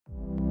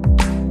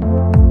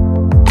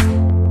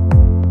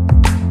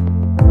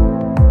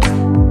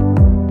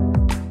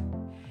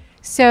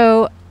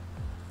So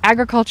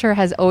agriculture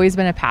has always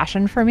been a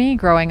passion for me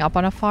growing up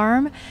on a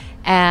farm,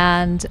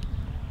 and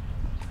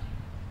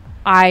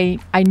I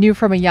knew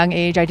from a young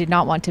age I did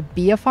not want to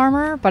be a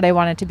farmer, but I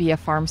wanted to be a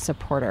farm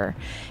supporter.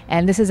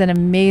 And this is an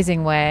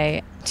amazing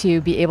way to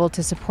be able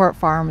to support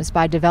farms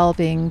by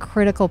developing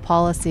critical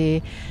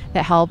policy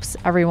that helps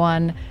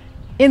everyone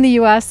in the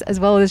U.S. as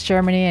well as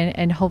Germany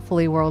and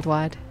hopefully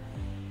worldwide.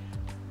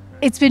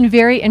 It's been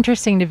very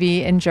interesting to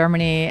be in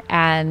Germany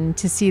and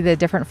to see the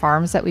different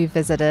farms that we've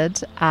visited.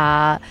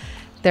 There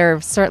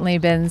have certainly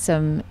been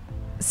some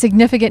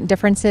significant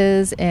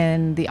differences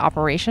in the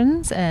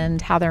operations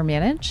and how they're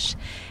managed.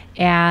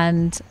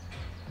 And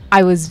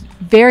I was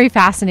very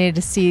fascinated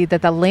to see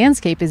that the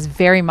landscape is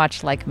very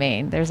much like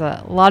Maine. There's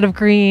a lot of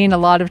green, a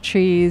lot of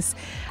trees,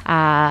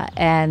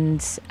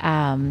 and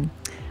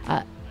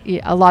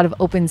a lot of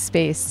open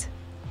space.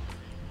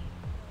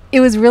 It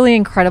was really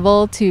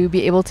incredible to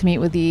be able to meet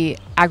with the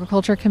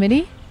Agriculture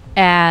Committee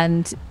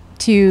and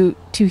to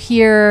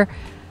hear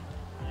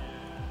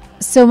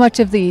so much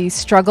of the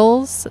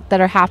struggles that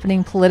are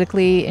happening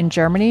politically in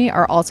Germany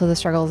are also the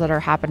struggles that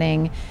are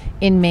happening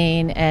in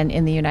Maine and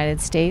in the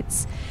United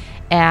States.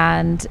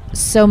 And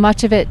so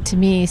much of it to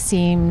me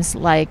seems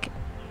like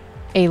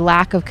a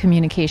lack of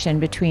communication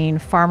between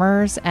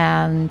farmers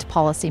and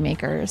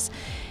policymakers.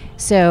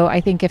 So I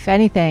think if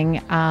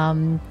anything,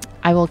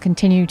 I will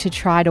continue to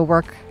try to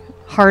work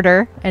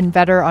harder and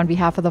better on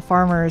behalf of the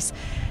farmers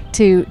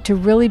to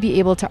really be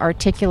able to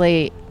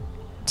articulate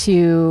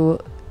to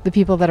the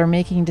people that are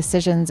making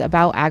decisions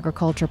about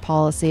agriculture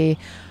policy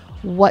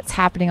what's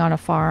happening on a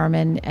farm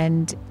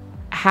and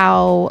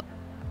how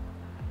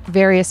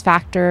various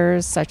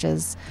factors such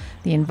as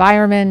the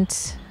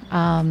environment,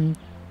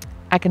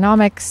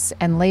 economics,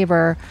 and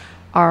labor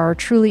are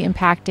truly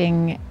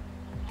impacting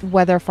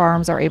whether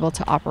farms are able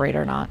to operate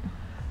or not.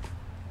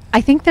 I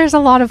think there's a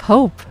lot of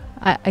hope.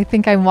 I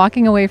think I'm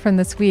walking away from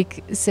this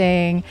week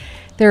saying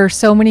there are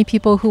so many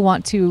people who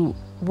want to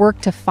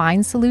work to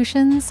find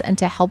solutions and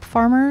to help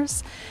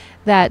farmers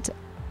that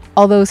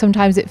although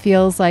sometimes it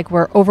feels like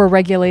we're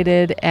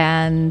overregulated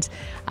and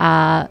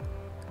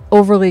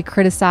overly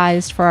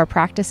criticized for our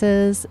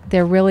practices,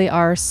 there really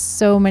are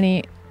so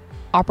many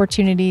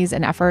opportunities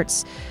and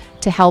efforts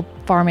to help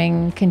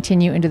farming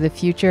continue into the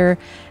future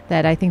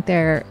that I think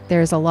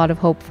there's a lot of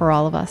hope for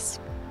all of us.